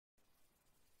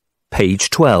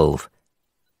Page 12.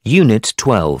 Unit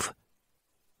 12.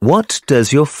 What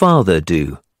does your father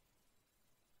do?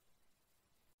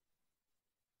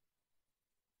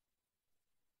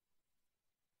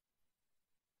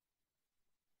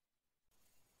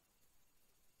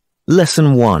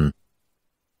 Lesson 1.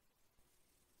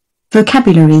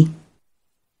 Vocabulary.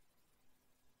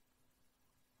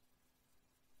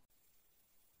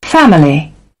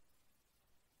 Family.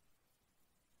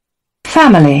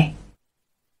 Family.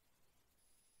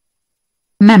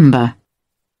 Member.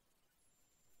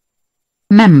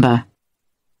 Member.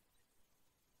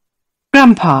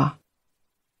 Grandpa.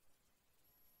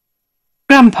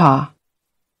 Grandpa.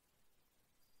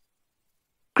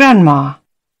 Grandma.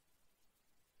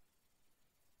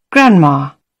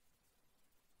 Grandma.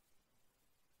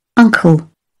 Uncle.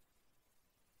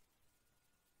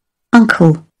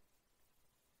 Uncle.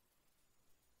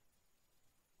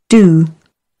 Do.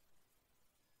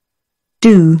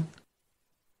 Do.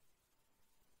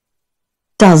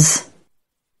 Does.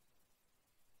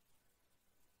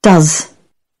 Does.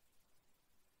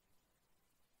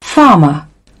 Farmer.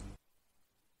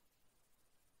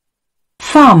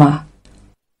 Farmer.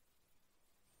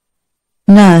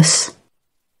 Nurse.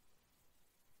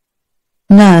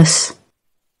 Nurse.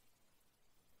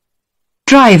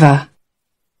 Driver.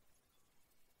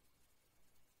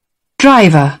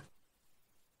 Driver.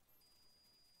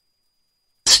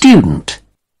 Student.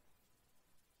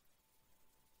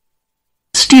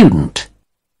 Student.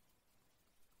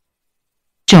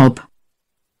 Job.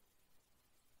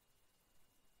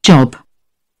 Job.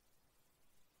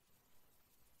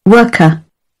 Worker.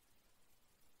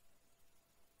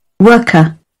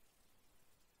 Worker.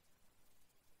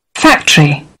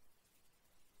 Factory.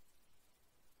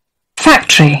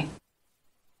 Factory.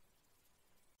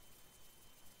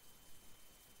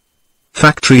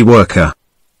 Factory worker.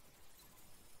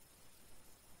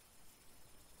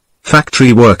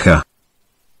 Factory worker.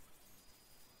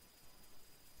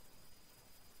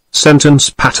 Sentence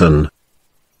pattern.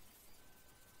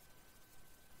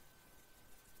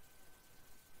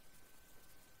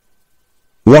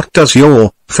 What does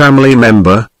your family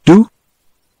member do?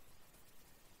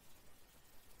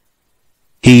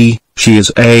 He, she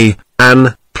is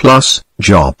an plus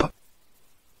job.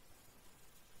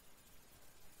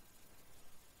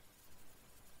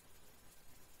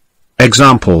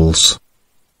 Examples.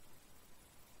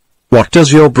 What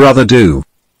does your brother do?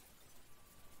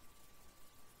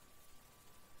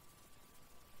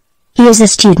 He is a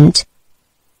student.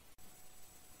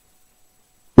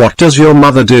 What does your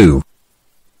mother do?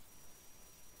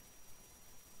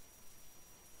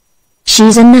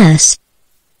 She's a nurse.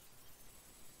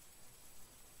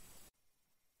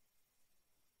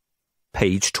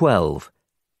 Page 12.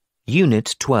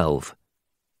 Unit 12.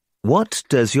 What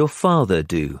does your father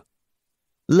do?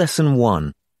 Lesson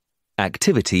 1.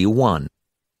 Activity 1.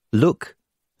 Look,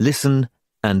 listen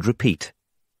and repeat.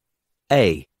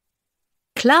 A.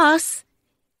 Class,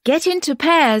 get into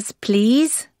pairs,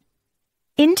 please.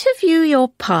 Interview your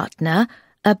partner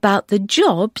about the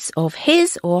jobs of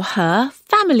his or her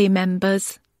family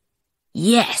members.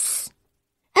 Yes.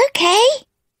 Okay.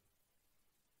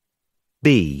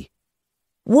 B.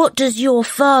 What does your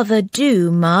father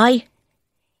do, Mai?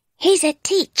 He's a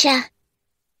teacher.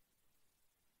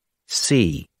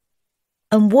 C.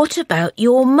 And what about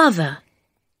your mother?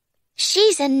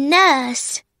 She's a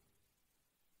nurse.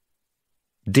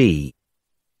 D.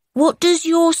 What does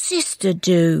your sister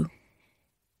do?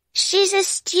 She's a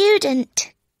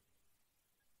student.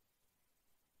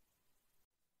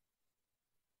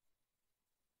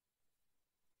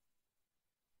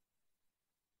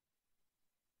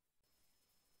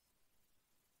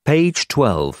 Page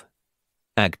 12.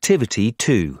 Activity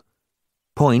 2.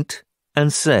 Point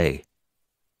and say.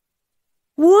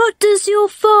 What does your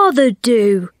father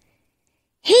do?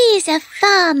 He's a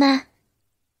farmer.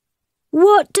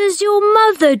 What does your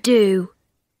mother do?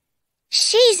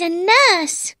 She's a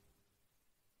nurse.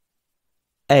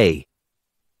 A.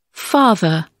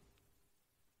 Father.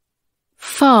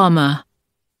 Farmer.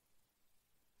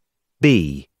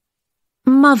 B.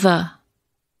 Mother.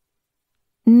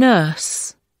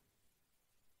 Nurse.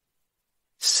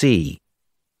 C.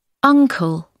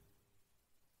 Uncle.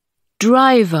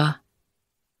 Driver.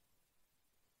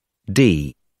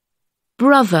 D.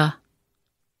 Brother.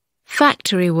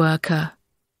 Factory worker.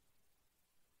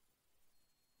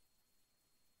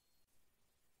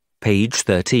 Page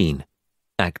 13.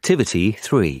 Activity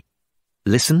 3.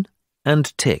 Listen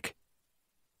and tick.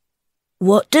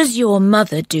 What does your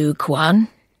mother do, Kwan?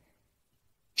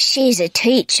 She's a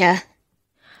teacher.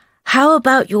 How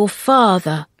about your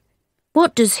father?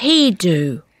 What does he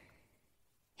do?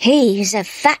 He's a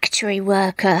factory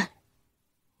worker.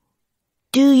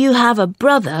 Do you have a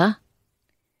brother?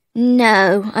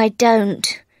 No, I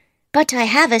don't. But I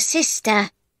have a sister.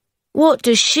 What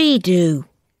does she do?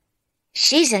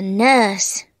 She's a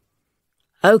nurse.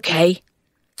 OK.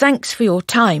 Thanks for your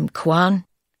time, Kwan.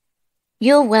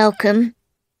 You're welcome.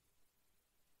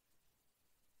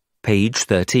 Page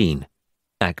 13.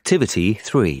 Activity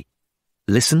 3.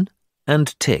 Listen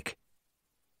and tick.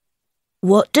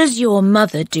 What does your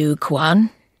mother do, Kwan?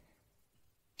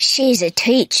 She's a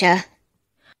teacher.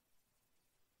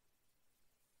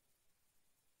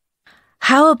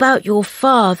 How about your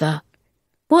father?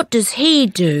 What does he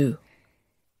do?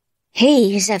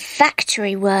 He's a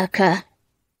factory worker.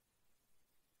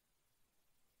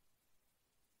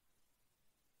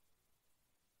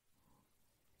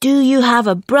 Do you have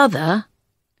a brother?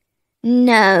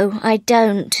 No, I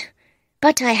don't.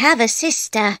 But I have a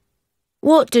sister.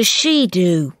 What does she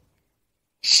do?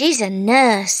 She's a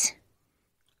nurse.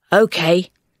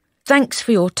 OK. Thanks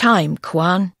for your time,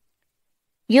 Kwan.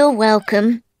 You're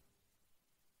welcome.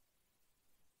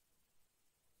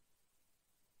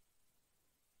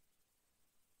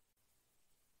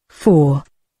 Four.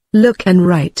 Look and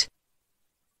write.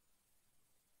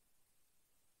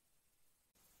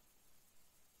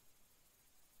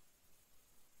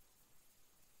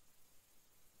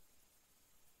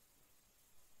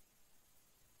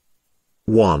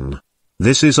 One.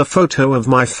 This is a photo of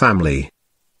my family.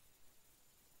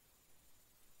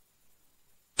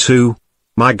 2.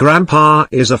 My grandpa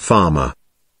is a farmer.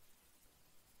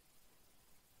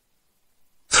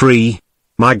 3.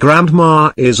 My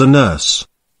grandma is a nurse.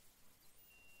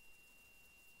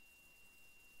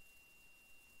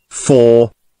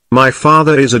 4. My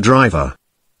father is a driver.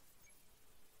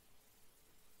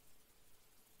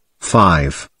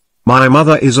 5. My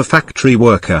mother is a factory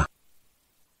worker.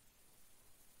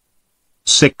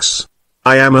 6.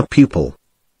 I am a pupil.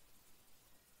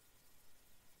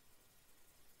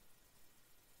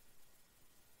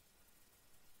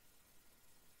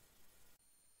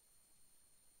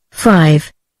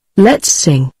 5. Let's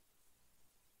sing.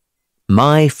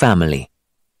 My family.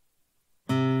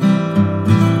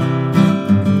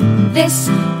 This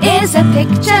is a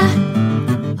picture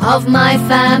of my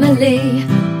family.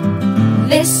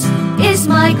 This is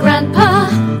my grandpa.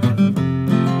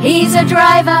 He's a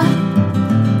driver.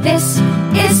 This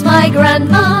is my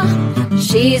grandma.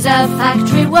 She's a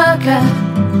factory worker.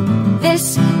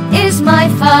 This is my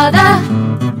father.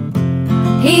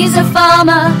 He's a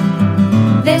farmer.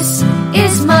 This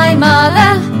is my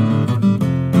mother.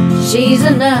 She's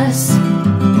a nurse.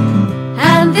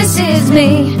 And this is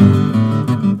me.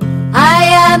 I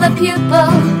am a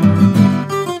pupil.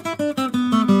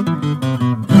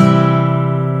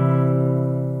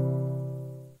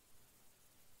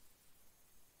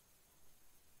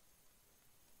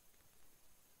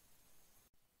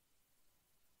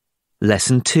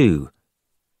 Lesson 2.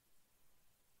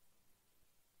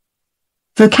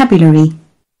 Vocabulary.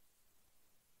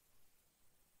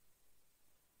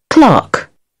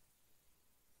 Clerk.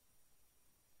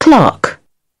 Clerk.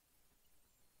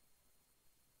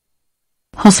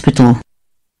 Hospital.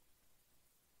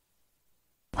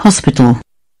 Hospital.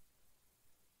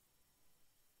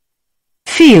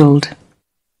 Field.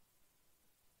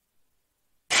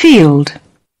 Field.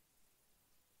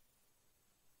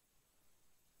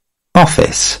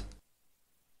 Office.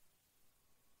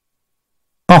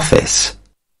 Office.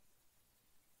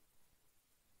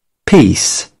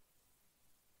 Peace.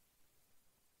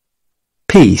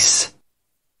 Peace.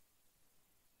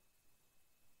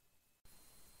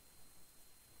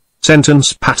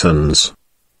 Sentence patterns.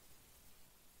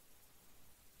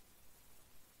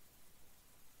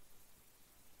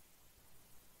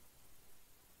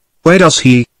 Where does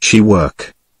he, she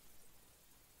work?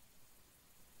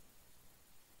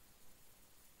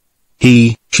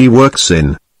 He, she works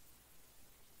in.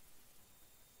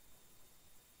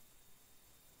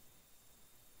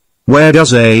 Where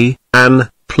does an,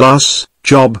 plus,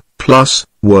 job, plus,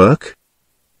 work?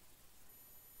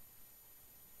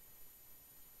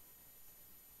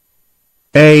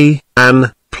 An,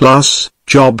 plus,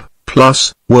 job,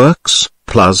 plus, works,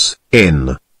 plus,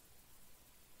 in.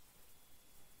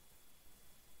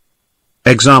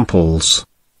 Examples.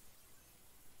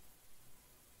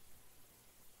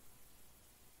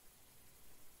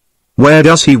 Where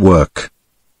does he work?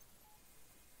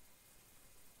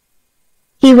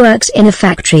 He works in a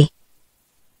factory.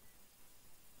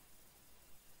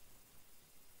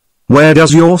 Where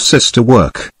does your sister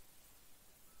work?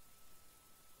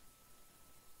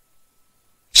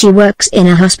 She works in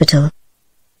a hospital.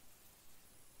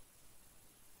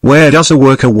 Where does a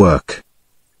worker work?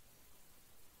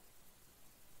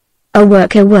 A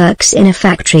worker works in a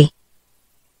factory.